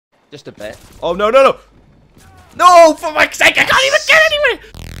Just a bit. Oh, no, no, no! No, for my sake, I can't even get anywhere!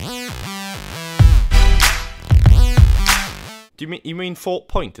 You mean Fort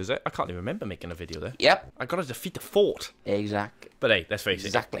Point, is it? I can't even remember making a video there. Yep. I gotta defeat the fort. Exactly. But hey, let's face it.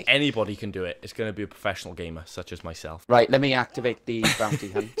 Exactly. Anybody can do it. It's gonna be a professional gamer, such as myself. Right, let me activate the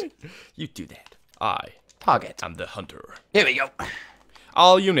bounty hunt. You do that. I Target. am the hunter. Here we go.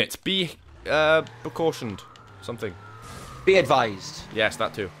 All units, be precautioned. Something. Be advised. Yes,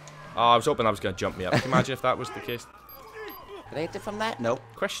 that too. Oh, I was hoping that was gonna jump me up. Can you imagine if that was the case? Did I hit it from that? No.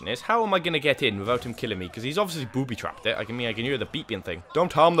 Question is, how am I going to get in without him killing me? Because he's obviously booby-trapped it. I can hear the beeping thing.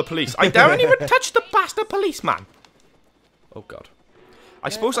 Don't harm the police. I daren't even touch the bastard policeman. Oh, God. I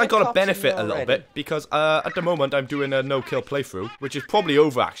suppose I got a benefit a little bit, because at the moment I'm doing a no-kill playthrough, which is probably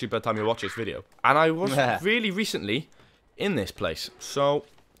over, actually, by the time you watch this video. And I was really recently in this place. So,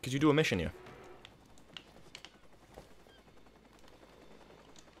 could you do a mission here?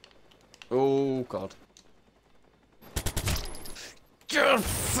 Oh, God. Oh,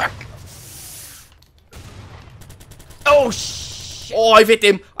 fuck. Oh, shit. Oh, I've hit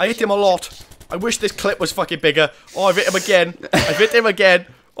him. I hit him a lot. I wish this clip was fucking bigger. Oh, I've hit him again. I've hit him again.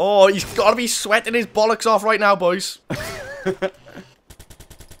 Oh, he's got to be sweating his bollocks off right now, boys.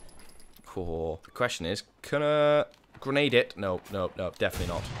 Cool. The question is, can I grenade it? No, no, no,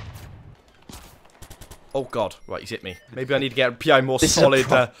 definitely not. Oh, God. Right, he's hit me. Maybe I need to get a PI more solid.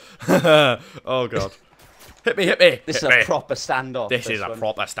 Oh, God. Hit me, hit me! This is a proper standoff. This is a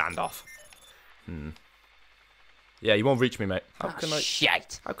proper standoff. Yeah, you won't reach me, mate. How can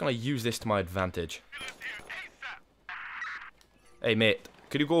I use this to my advantage? Hey, mate,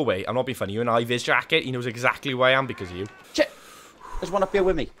 could you go away? I'm not being funny. You're an high-vis jacket. He knows exactly where I am because of you. Shit! There's one up here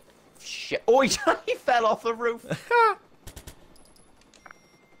with me. Shit! Oh, he fell off the roof.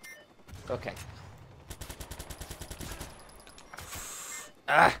 Okay.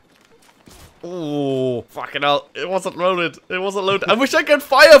 Ah. Oh, fucking hell. It wasn't loaded. It wasn't loaded. I wish I could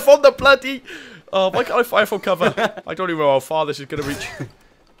fire from the bloody... Oh, why can't I fire from cover? I don't even know how far this is going to reach.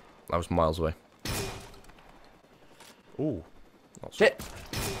 That was miles away. Ooh. Shit.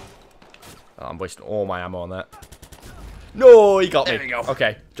 I'm wasting all my ammo on that. No, he got me. There we go.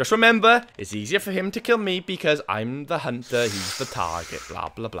 Okay, just remember, it's easier for him to kill me because I'm the hunter, he's the target, blah,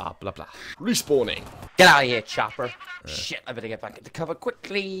 blah, blah, blah, blah. Respawning. Get out of here, chopper. Shit, I better get back into cover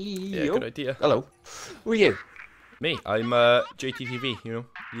quickly. Yeah, good idea. Hello. Who are you? Me, I'm JayTtv, you know,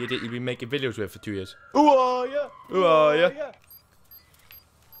 the idiot you've been making videos with for 2 years. Who are you? Who are you?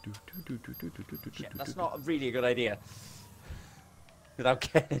 Shit, that's not really a good idea. Without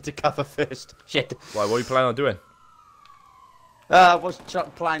getting into cover first. Shit. Why, what are you planning on doing? I was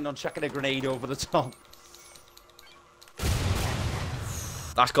planning on chucking a grenade over the top.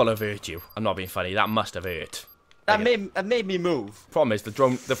 That's gotta have hurt you. I'm not being funny, that must have hurt. That made me move. Problem is, the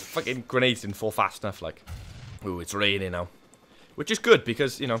fucking grenades didn't fall fast enough, like. Ooh, it's raining now. Which is good,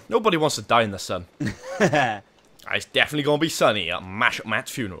 because, you know, nobody wants to die in the sun. It's definitely gonna be sunny at Mashup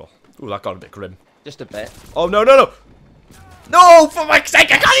Matt's funeral. Ooh, that got a bit grim. Just a bit. Oh, no, no, no! No, for my sake,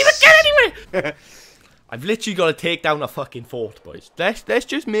 I can't even get anywhere! I've literally got to take down a fucking fort, boys. Let's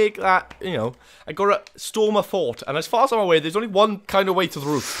just make that, you know, I got to storm a fort, and as far as I'm aware, there's only one kind of way to the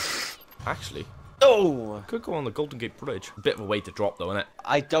roof. Actually. Oh! I could go on the Golden Gate Bridge. A bit of a way to drop, though, isn't it?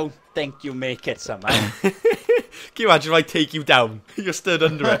 I don't think you make it somehow. Can you imagine if I take you down? You're stood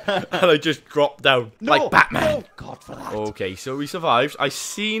under it, and I just drop down. No, like Batman. Oh, God, for that. Okay, so he survived. I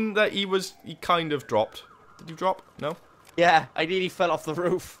seen that he kind of dropped. Did you drop? No? Yeah, I nearly fell off the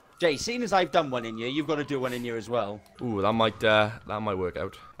roof. Jay, seeing as I've done one in you, you've got to do one in you as well. Ooh, that might work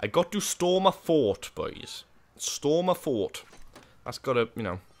out. I got to storm a fort, boys. Storm a fort. That's got to, you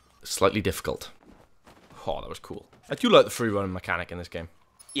know, slightly difficult. Oh, that was cool. I do like the free running mechanic in this game.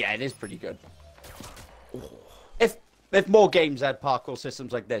 Yeah, it is pretty good. Ooh. If more games had parkour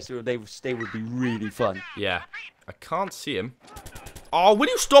systems like this, they would be really fun. Yeah, I can't see him. Oh, will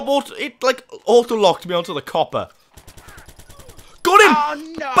you stop? It like auto locked me onto the copper. Got him!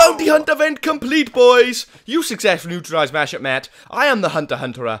 Oh, no. Bounty hunt event complete, boys! You successfully neutralized Mashup Matt. I am the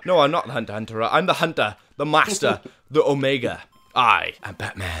hunter-hunterer. No, I'm not the hunter-hunterer. I'm the hunter, the master, the Omega. I am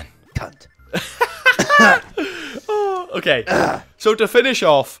Batman. Cunt. Oh, okay, so to finish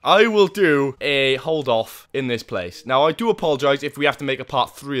off, I will do a hold off in this place. Now, I do apologize if we have to make a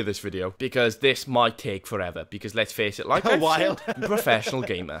part 3 of this video, because this might take forever, because let's face it, like a while. I'm a professional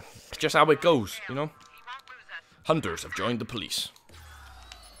gamer. It's just how it goes, you know? Hunters have joined the police.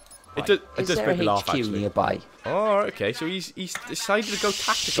 Right. It does make me laugh, actually. Nearby? Oh, okay, so he's decided to go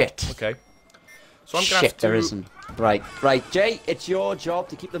tactical. Shit. Okay. So I'm gonna have to... there isn't. Right, Jay, it's your job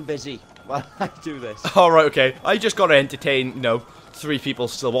to keep them busy. while I do this. Alright, okay. I just gotta entertain, you know, 3 people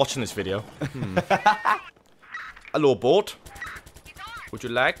still watching this video. Hello, boat. Would you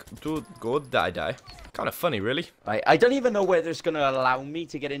like to go die? Kind of funny, really. Right, I don't even know whether it's going to allow me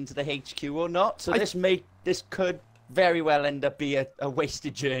to get into the HQ or not. So this could very well end up be a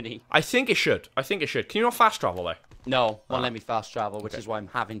wasted journey. I think it should. Can you not fast travel there? No, won't let me fast travel, which is why I'm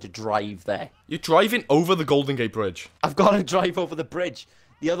having to drive there. You're driving over the Golden Gate Bridge. I've got to drive over the bridge.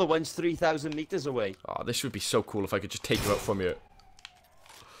 The other one's 3,000 meters away. Oh, this would be so cool if I could just take you out from here.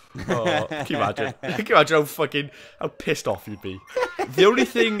 Oh, can you imagine? Can you imagine how pissed off you'd be? The only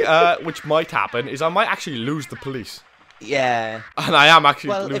thing which might happen is I might actually lose the police. Yeah. And I am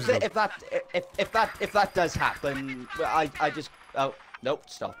actually losing if that does happen, I just nope,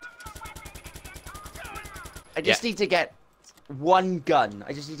 stopped. I just need to get one gun.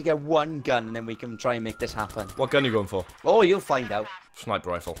 I just need to get one gun, and then we can try and make this happen. What gun are you going for? Oh, you'll find out. Sniper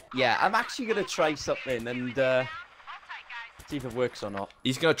rifle. Yeah, I'm actually gonna try something and see if it works or not.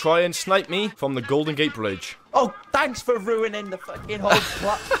 He's gonna try and snipe me from the Golden Gate Bridge. Oh, thanks for ruining the fucking whole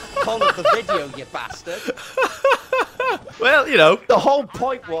plot of the video, you bastard. Well, you know. The whole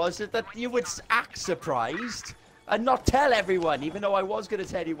point was that you would act surprised and not tell everyone, even though I was going to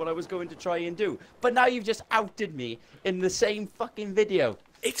tell you what I was going to try and do. But now you've just outed me in the same fucking video.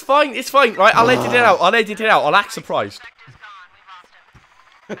 It's fine, right? I'll edit it out, I'll act surprised.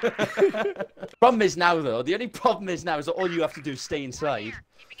 Problem is now, though, the only problem is now is that all you have to do is stay inside.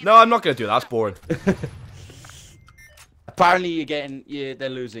 No, I'm not going to do that, that's boring. Apparently they're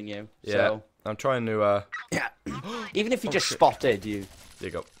losing you. Yeah, so. I'm trying to, Yeah. Even if you just spotted you. There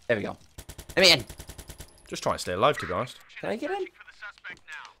you go. There we go. Let me in. Just trying to stay alive, to be honest. Can I get in?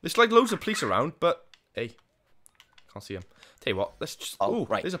 There's like loads of police around, but hey, can't see him. Tell you what, let's just. Oh,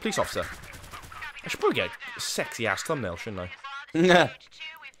 right. There's a police officer. I should probably get a sexy ass thumbnail, shouldn't I?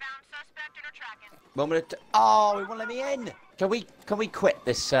 Moment. Oh, it won't let me in. Can we quit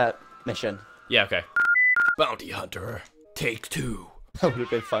this mission? Yeah, okay. Bounty hunter, take 2. That would have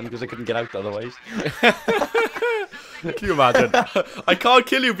been fun because I couldn't get out otherwise. Can you imagine? I can't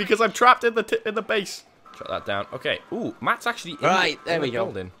kill you because I'm trapped in the base. Shut that down. Okay. Ooh, Matt's actually in the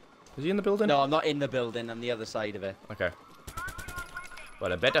building. Is he in the building? No, I'm not in the building. I'm the other side of it. Okay.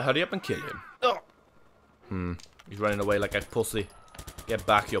 Well, I better hurry up and kill him. Oh. He's running away like a pussy. Get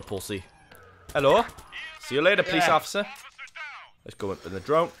back, you pussy. Hello. See you later, police officer. Let's go up in the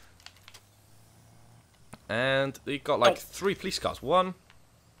drone. And we got like 3 police cars. 1,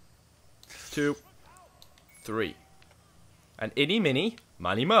 2, 3. And inny minny,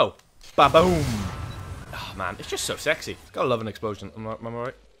 manny mo. Ba-boom. Oh man, it's just so sexy. Gotta love an explosion. Am I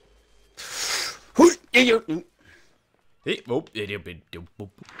right?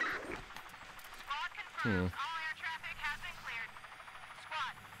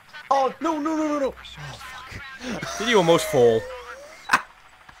 Oh, no. Oh, fuck. Did you almost fall?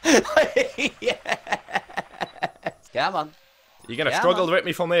 Yes. Come on. You're gonna struggle to rip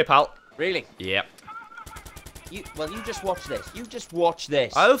me from there, pal. Really? Yep. You just watch this. You just watch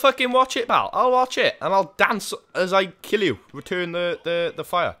this. I'll fucking watch it, pal. I'll watch it, and I'll dance as I kill you. Return the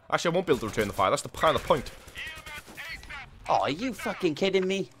fire. Actually, I won't be able to return the fire. That's kind of the point. Oh, are you fucking kidding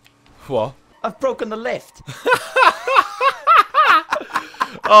me? What? I've broken the lift.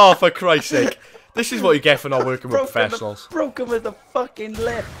 Oh, for Christ's sake. This is what you get for not working with professionals. Broken with the fucking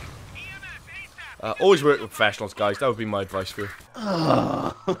lift. Always work with professionals, guys. That would be my advice for you.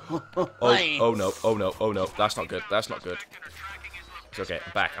 Oh no. That's not good. That's not good. It's okay.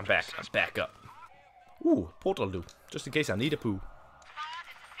 I'm back up. Ooh, portal loop. Just in case I need a poo.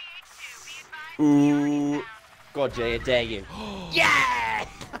 Ooh. God, Jay, I dare you. Yeah!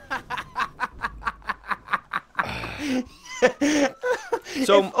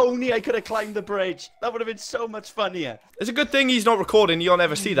 So if only I could have climbed the bridge. That would have been so much funnier. It's a good thing he's not recording. You'll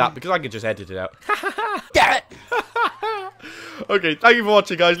never see that because I could just edit it out. Damn it! Okay, thank you for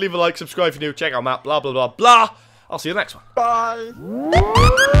watching, guys. Leave a like, subscribe if you're new. Check out Matt. Blah blah blah blah. I'll see you next one.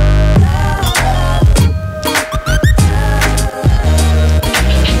 Bye.